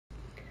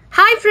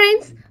Hi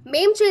friends,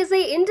 మేము చేసే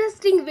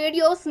interesting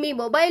videos మీ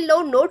మొబైల్లో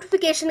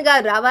నోటిఫికేషన్గా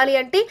రావాలి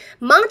అంటే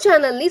మా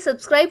ఛానల్ని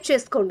సబ్స్క్రైబ్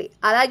చేసుకోండి.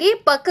 అలాగే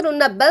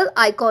పక్కనున్న బెల్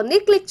ఐకాన్ని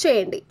క్లిక్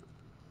చేయండి.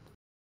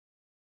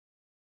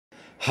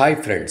 Hi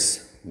friends,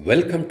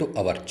 welcome to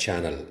our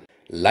channel.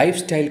 Life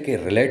స్టైల్కి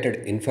related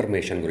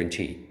information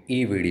గురించి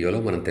ఈ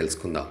వీడియోలో మనం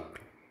తెలుసుకుందాం.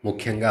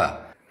 ముఖ్యంగా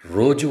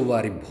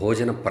రోజువారీ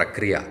భోజన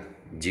ప్రక్రియ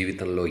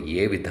జీవితంలో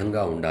ఏ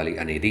విధంగా ఉండాలి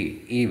అనేది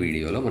ఈ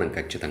వీడియోలో మనం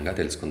ఖచ్చితంగా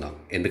తెలుసుకుందాం.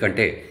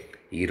 ఎందుకంటే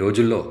ఈ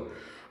రోజుల్లో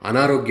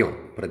అనారోగ్యం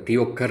ప్రతి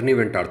ఒక్కరిని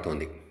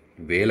వెంటాడుతోంది.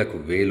 వేలకు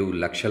వేలు,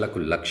 లక్షలకు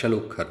లక్షలు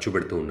ఖర్చు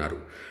పెడుతూ ఉన్నారు.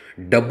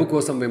 డబ్బు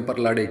కోసం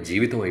వెంపర్లాడే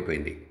జీవితం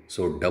అయిపోయింది.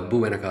 సో డబ్బు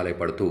వెనకాలే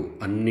పడుతూ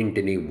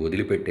అన్నింటినీ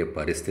వదిలిపెట్టే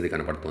పరిస్థితి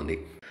కనపడుతోంది.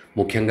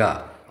 ముఖ్యంగా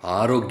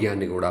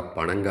ఆరోగ్యాన్ని కూడా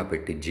పణంగా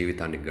పెట్టి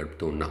జీవితాన్ని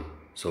గడుపుతూ ఉన్నాం.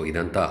 సో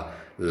ఇదంతా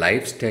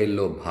లైఫ్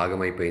స్టైల్లో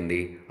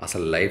భాగమైపోయింది.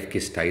 అసలు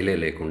లైఫ్కి స్టైలే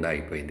లేకుండా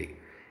అయిపోయింది.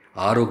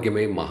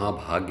 ఆరోగ్యమే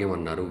మహాభాగ్యం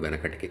అన్నారు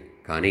వెనకటికి.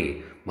 కానీ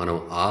మనం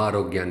ఆ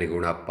ఆరోగ్యాన్ని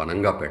కూడా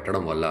పణంగా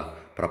పెట్టడం వల్ల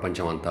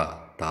ప్రపంచం అంతా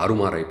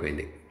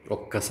తారుమారైపోయింది.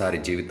 ఒక్కసారి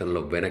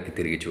జీవితంలో వెనక్కి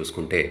తిరిగి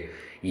చూసుకుంటే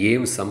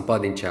ఏం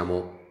సంపాదించామో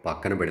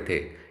పక్కన పెడితే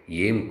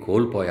ఏం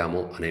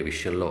కోల్పోయామో అనే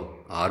విషయంలో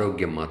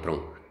ఆరోగ్యం మాత్రం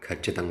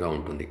ఖచ్చితంగా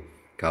ఉంటుంది.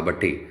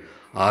 కాబట్టి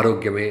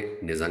ఆరోగ్యమే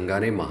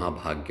నిజంగానే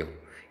మహాభాగ్యం.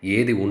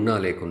 ఏది ఉన్నా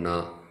లేకున్నా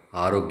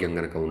ఆరోగ్యం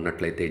గనక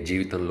ఉన్నట్లయితే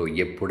జీవితంలో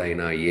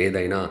ఎప్పుడైనా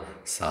ఏదైనా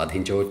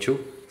సాధించవచ్చు,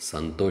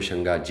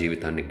 సంతోషంగా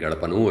జీవితాన్ని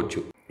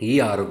గడపనవచ్చు. ఈ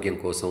ఆరోగ్యం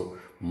కోసం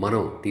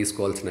మనం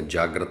తీసుకోవాల్సిన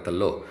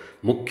జాగ్రత్తల్లో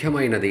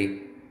ముఖ్యమైనది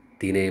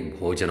తినే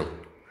భోజనం.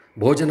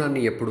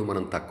 భోజనాన్ని ఎప్పుడు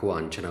మనం తక్కువ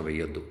అంచనా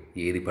వేయొద్దు.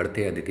 ఏది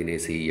పడితే అది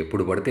తినేసి,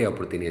 ఎప్పుడు పడితే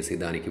అప్పుడు తినేసి,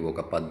 దానికి ఒక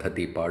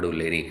పద్ధతి పాడు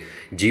లేని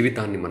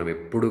జీవితాన్ని మనం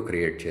ఎప్పుడూ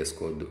క్రియేట్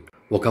చేసుకోవద్దు.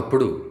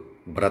 ఒకప్పుడు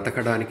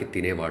బ్రతకడానికి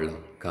తినేవాళ్ళం,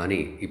 కానీ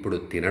ఇప్పుడు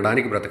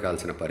తినడానికి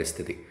బ్రతకాల్సిన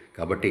పరిస్థితి.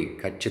 కాబట్టి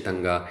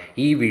ఖచ్చితంగా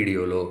ఈ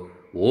వీడియోలో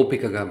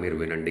ఓపికగా మీరు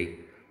వినండి.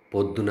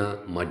 పొద్దున,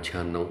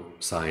 మధ్యాహ్నం,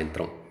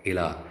 సాయంత్రం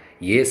ఇలా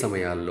ఏ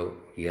సమయాల్లో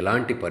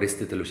ఎలాంటి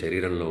పరిస్థితులు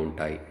శరీరంలో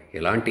ఉంటాయి,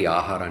 ఎలాంటి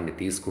ఆహారాన్ని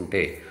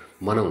తీసుకుంటే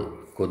మనం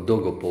కొద్దో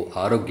గొప్ప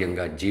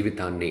ఆరోగ్యంగా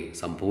జీవితాన్ని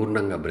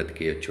సంపూర్ణంగా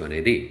బ్రతికేయచ్చు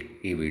అనేది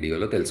ఈ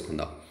వీడియోలో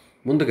తెలుసుకుందాం.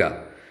 ముందుగా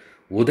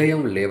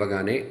ఉదయం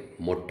లేవగానే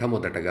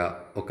మొట్టమొదటగా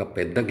ఒక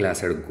పెద్ద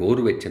గ్లాసుడు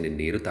గోరువెచ్చని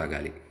నీరు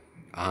తాగాలి.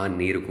 ఆ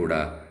నీరు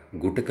కూడా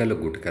గుటకలు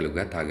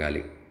గుటకలుగా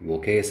తాగాలి.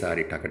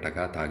 ఒకేసారి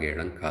టకటకా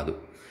తాగేయడం కాదు.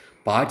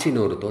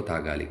 పాచినోరుతో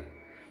తాగాలి.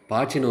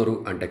 పాచినోరు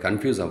అంటే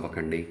కన్ఫ్యూజ్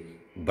అవ్వకండి.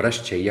 బ్రష్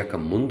చెయ్యక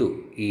ముందు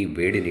ఈ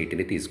వేడి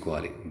నీటిని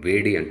తీసుకోవాలి.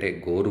 వేడి అంటే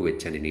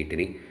గోరువెచ్చని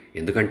నీటిని.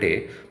 ఎందుకంటే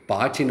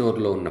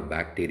పాచినోరులో ఉన్న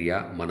బ్యాక్టీరియా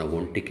మన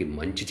ఒంటికి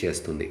మంచి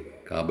చేస్తుంది.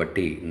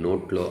 కాబట్టి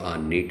నోట్లో ఆ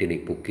నీటిని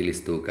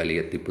పుక్కిలిస్తూ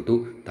కలియ తిప్పుతూ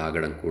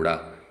తాగడం కూడా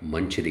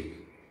మంచిది.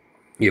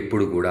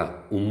 ఎప్పుడు కూడా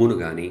ఉమ్మును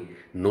కానీ,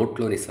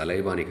 నోట్లోని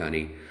సలైవాని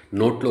కానీ,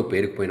 నోట్లో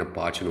పేరుకుపోయిన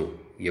పాచును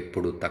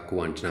ఎప్పుడు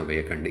తక్కువ అంచనా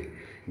వేయకండి.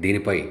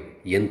 దీనిపై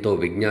ఎంతో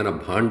విజ్ఞాన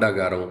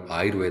భాండాగారం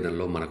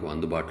ఆయుర్వేదంలో మనకు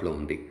అందుబాటులో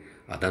ఉంది.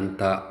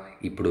 అదంతా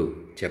ఇప్పుడు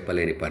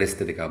చెప్పలేని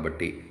పరిస్థితి.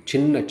 కాబట్టి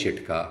చిన్న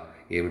చిట్కా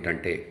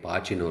ఏమిటంటే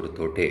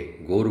పాచినోరుతోటే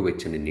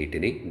గోరువెచ్చని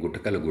నీటిని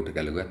గుటకలు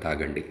గుటకలుగా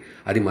తాగండి.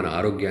 అది మన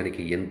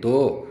ఆరోగ్యానికి ఎంతో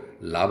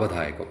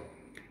లాభదాయకం.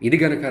 ఇది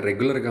గనక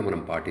రెగ్యులర్గా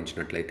మనం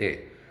పాటించినట్లయితే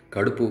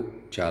కడుపు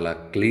చాలా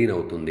క్లీన్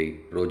అవుతుంది.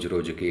 రోజు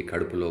రోజుకి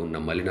కడుపులో ఉన్న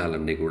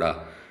మలినాలన్నీ కూడా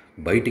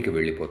బయటికి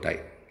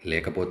వెళ్ళిపోతాయి.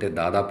 లేకపోతే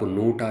దాదాపు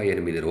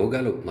 108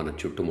 రోగాలు మన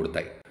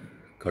చుట్టుముడతాయి.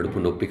 కడుపు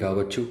నొప్పి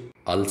కావచ్చు,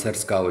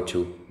 అల్సర్స్ కావచ్చు,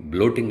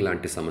 బ్లోటింగ్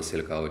లాంటి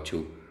సమస్యలు కావచ్చు,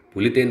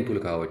 పులితేన్పులు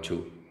కావచ్చు,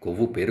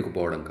 కొవ్వు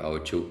పేరుకుపోవడం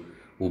కావచ్చు,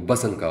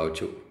 ఉబ్బసం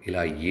కావచ్చు.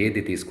 ఇలా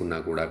ఏది తీసుకున్నా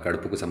కూడా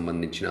కడుపుకు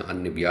సంబంధించిన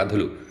అన్ని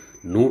వ్యాధులు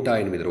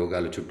 108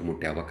 రోగాలు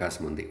చుట్టుముట్టే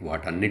అవకాశం ఉంది.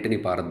 వాటన్నిటినీ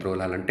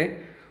పారద్రోలాలంటే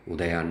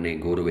ఉదయాన్నే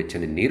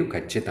గోరువెచ్చని నీరు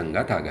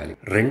ఖచ్చితంగా తాగాలి.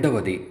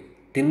 రెండవది,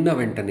 తిన్న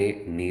వెంటనే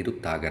నీరు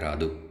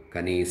తాగరాదు.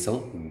 కనీసం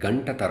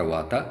గంట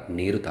తర్వాత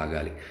నీరు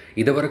తాగాలి.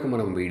 ఇదివరకు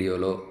మనం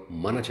వీడియోలో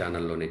మన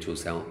ఛానల్లోనే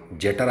చూసాం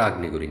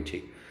జఠరాగ్ని గురించి.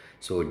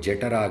 సో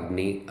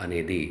జఠరాగ్ని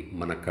అనేది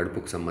మన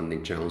కడుపుకు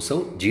సంబంధించిన అంశం,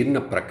 జీర్ణ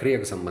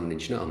ప్రక్రియకు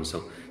సంబంధించిన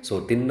అంశం. సో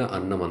తిన్న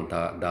అన్నం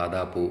అంతా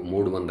దాదాపు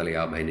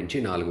 350 నుంచి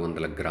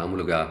 400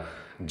 గ్రాములుగా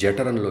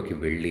జఠరంలోకి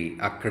వెళ్ళి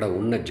అక్కడ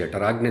ఉన్న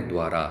జఠరాగ్ని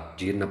ద్వారా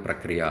జీర్ణ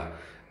ప్రక్రియ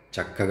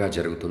చక్కగా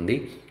జరుగుతుంది.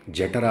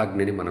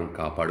 జఠరాగ్నిని మనం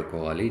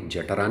కాపాడుకోవాలి,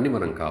 జఠరాన్ని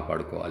మనం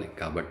కాపాడుకోవాలి.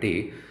 కాబట్టి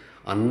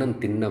అన్నం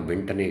తిన్న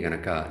వెంటనే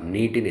గనక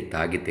నీటిని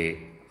తాగితే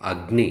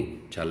అగ్ని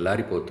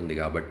చల్లారిపోతుంది.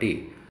 కాబట్టి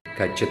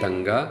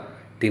ఖచ్చితంగా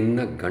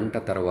తిన్న గంట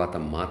తర్వాత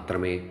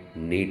మాత్రమే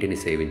నీటిని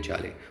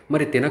సేవించాలి.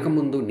 మరి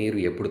తినకముందు నీరు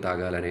ఎప్పుడు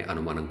తాగాలనే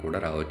అనుమానం కూడా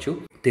రావచ్చు.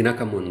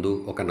 తినకముందు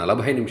ఒక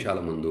 40 నిమిషాల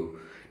ముందు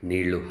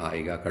నీళ్లు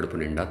హాయిగా కడుపు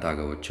నిండా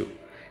తాగవచ్చు.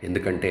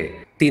 ఎందుకంటే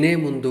తినే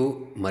ముందు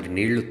మరి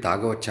నీళ్లు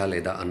తాగవచ్చా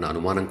లేదా అన్న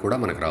అనుమానం కూడా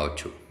మనకు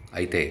రావచ్చు.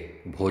 అయితే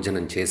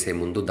భోజనం చేసే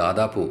ముందు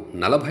దాదాపు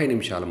 40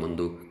 నిమిషాల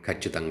ముందు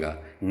ఖచ్చితంగా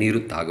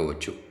నీరు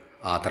తాగవచ్చు.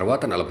 ఆ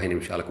తర్వాత 40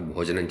 నిమిషాలకు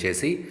భోజనం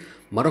చేసి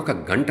మరొక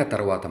గంట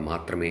తర్వాత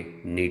మాత్రమే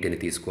నీటిని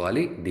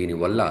తీసుకోవాలి.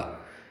 దీనివల్ల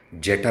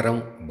జఠరం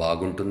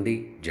బాగుంటుంది,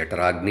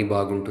 జఠరాగ్ని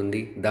బాగుంటుంది,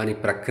 దాని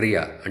ప్రక్రియ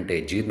అంటే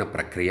జీర్ణ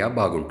ప్రక్రియ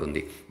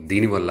బాగుంటుంది.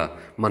 దీనివల్ల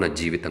మన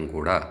జీవితం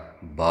కూడా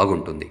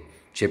బాగుంటుంది.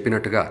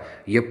 చెప్పినట్టుగా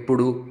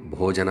ఎప్పుడు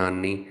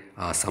భోజనాన్ని,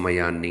 ఆ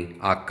సమయాన్ని,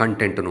 ఆ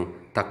కంటెంట్ను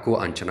తక్కువ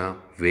అంచనా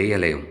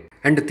వేయలేం.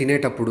 అండ్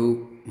తినేటప్పుడు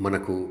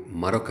మనకు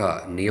మరొక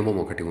నియమం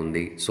ఒకటి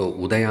ఉంది. సో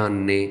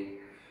ఉదయాన్నే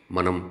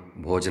మనం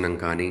భోజనం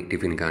కానీ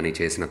టిఫిన్ కానీ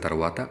చేసిన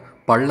తర్వాత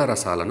పళ్ళ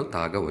రసాలను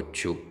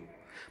తాగవచ్చు.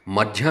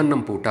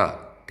 మధ్యాహ్నం పూట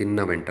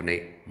తిన్న వెంటనే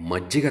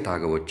మజ్జిగ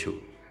తాగవచ్చు.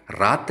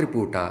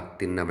 రాత్రిపూట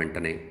తిన్న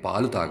వెంటనే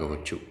పాలు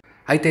తాగవచ్చు.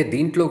 అయితే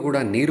దీంట్లో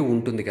కూడా నీరు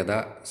ఉంటుంది కదా,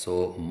 సో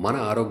మన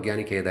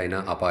ఆరోగ్యానికి ఏదైనా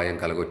అపాయం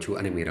కలగవచ్చు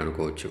అని మీరు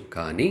అనుకోవచ్చు.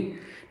 కానీ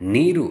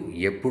నీరు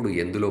ఎప్పుడు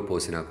ఎందులో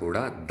పోసినా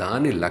కూడా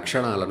దాని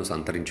లక్షణాలను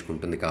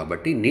సంతరించుకుంటుంది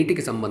కాబట్టి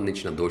నీటికి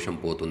సంబంధించిన దోషం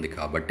పోతుంది.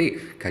 కాబట్టి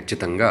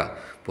ఖచ్చితంగా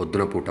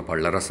పొద్దున పూట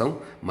పళ్ళరసం,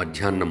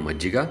 మధ్యాహ్నం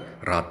మజ్జిగ,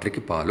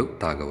 రాత్రికి పాలు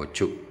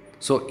తాగవచ్చు.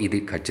 సో ఇది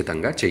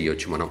ఖచ్చితంగా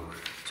చెయ్యొచ్చు మనం.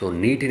 సో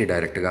నీటిని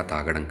డైరెక్ట్గా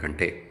తాగడం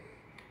కంటే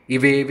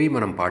ఇవేవి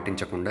మనం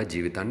పాటించకుండా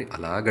జీవితాన్ని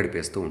అలా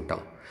గడిపేస్తూ ఉంటాం.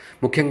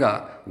 ముఖ్యంగా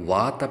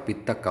వాత,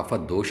 పిత్త, కఫ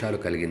దోషాలు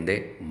కలిగిందే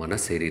మన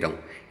శరీరం.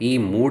 ఈ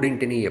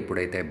మూడింటిని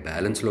ఎప్పుడైతే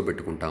బ్యాలెన్స్లో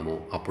పెట్టుకుంటామో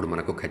అప్పుడు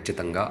మనకు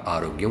ఖచ్చితంగా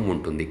ఆరోగ్యం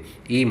ఉంటుంది.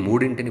 ఈ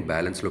మూడింటిని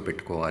బ్యాలెన్స్లో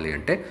పెట్టుకోవాలి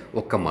అంటే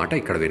ఒక్క మాట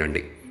ఇక్కడ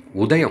వినండి.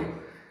 ఉదయం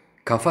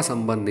కఫ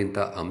సంబంధిత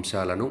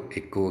అంశాలను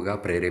ఎక్కువగా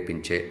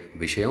ప్రేరేపించే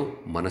విషయం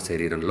మన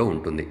శరీరంలో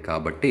ఉంటుంది.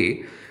 కాబట్టి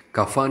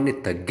కఫాన్ని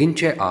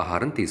తగ్గించే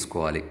ఆహారం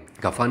తీసుకోవాలి.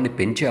 కఫాన్ని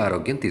పెంచే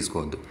ఆరోగ్యం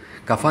తీసుకోవద్దు.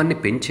 కఫాన్ని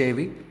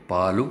పెంచేవి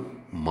పాలు,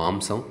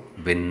 మాంసం,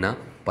 వెన్న,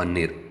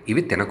 పన్నీర్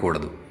ఇవి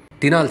తినకూడదు.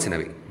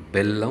 తినాల్సినవి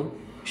బెల్లం,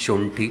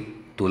 శొంఠి,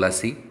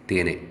 తులసి,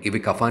 తేనె ఇవి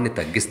కఫాన్ని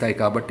తగ్గిస్తాయి.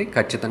 కాబట్టి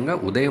ఖచ్చితంగా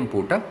ఉదయం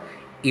పూట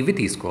ఇవి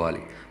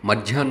తీసుకోవాలి.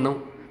 మధ్యాహ్నం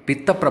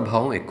పిత్త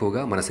ప్రభావం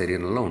ఎక్కువగా మన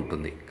శరీరంలో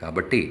ఉంటుంది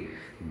కాబట్టి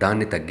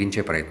దాన్ని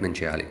తగ్గించే ప్రయత్నం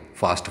చేయాలి.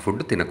 ఫాస్ట్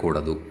ఫుడ్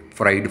తినకూడదు,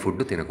 ఫ్రైడ్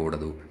ఫుడ్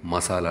తినకూడదు,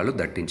 మసాలాలు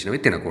దట్టించినవి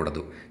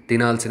తినకూడదు.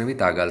 తినాల్సినవి,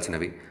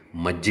 తాగాల్సినవి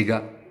మజ్జిగ,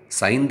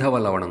 సైంధవ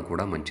లవణం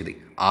కూడా మంచిది,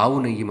 ఆవు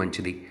నెయ్యి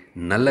మంచిది,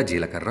 నల్ల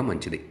జీలకర్ర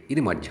మంచిది.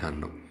 ఇది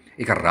మధ్యాహ్నం.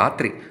 ఇక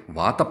రాత్రి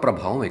వాత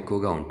ప్రభావం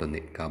ఎక్కువగా ఉంటుంది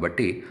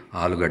కాబట్టి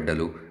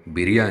ఆలుగడ్డలు,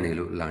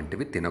 బిర్యానీలు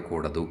లాంటివి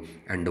తినకూడదు.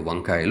 అండ్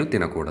వంకాయలు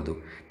తినకూడదు.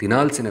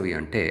 తినాల్సినవి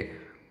అంటే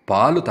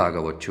పాలు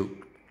తాగవచ్చు,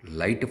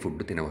 లైట్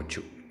ఫుడ్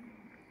తినవచ్చు.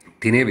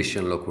 తినే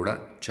విషయంలో కూడా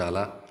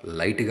చాలా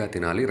లైట్గా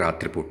తినాలి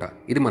రాత్రిపూట.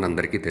 ఇది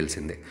మనందరికీ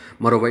తెలిసిందే.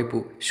 మరోవైపు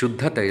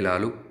శుద్ధ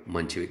తైలాలు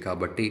మంచివి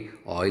కాబట్టి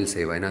ఆయిల్స్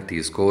ఏవైనా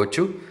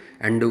తీసుకోవచ్చు.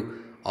 అండ్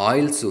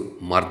ఆయిల్స్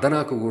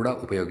మర్దనాకు కూడా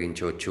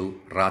ఉపయోగించవచ్చు.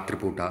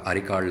 రాత్రిపూట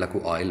అరికాళ్లకు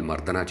ఆయిల్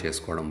మర్దనా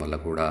చేసుకోవడం వల్ల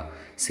కూడా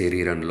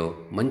శరీరంలో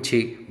మంచి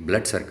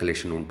బ్లడ్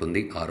సర్క్యులేషన్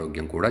ఉంటుంది,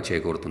 ఆరోగ్యం కూడా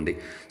చేకూరుతుంది.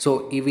 సో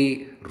ఇవి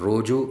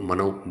రోజు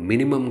మనం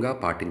మినిమంగా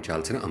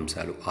పాటించాల్సిన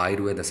అంశాలు.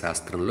 ఆయుర్వేద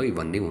శాస్త్రంలో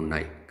ఇవన్నీ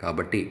ఉన్నాయి.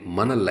 కాబట్టి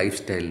మన లైఫ్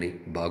స్టైల్ని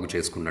బాగు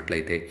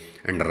చేసుకున్నట్లయితే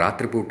అండ్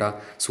రాత్రిపూట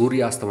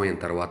సూర్యాస్తమయం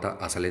తర్వాత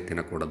అసలే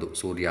తినకూడదు,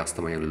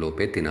 సూర్యాస్తమయం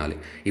లోపే తినాలి.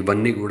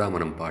 ఇవన్నీ కూడా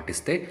మనం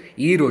పాటిస్తే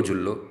ఈ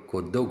రోజుల్లో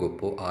కొద్దో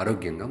గొప్ప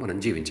ఆరోగ్యంగా మనం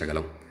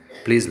జీవించగలం.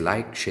 Please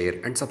like, share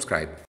and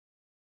subscribe.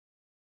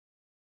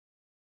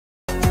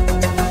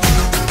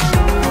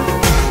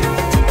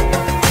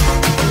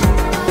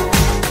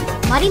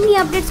 మరిన్ని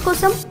అప్డేట్స్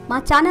కోసం మా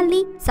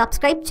ఛానల్ని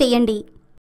సబ్స్క్రైబ్ చేయండి.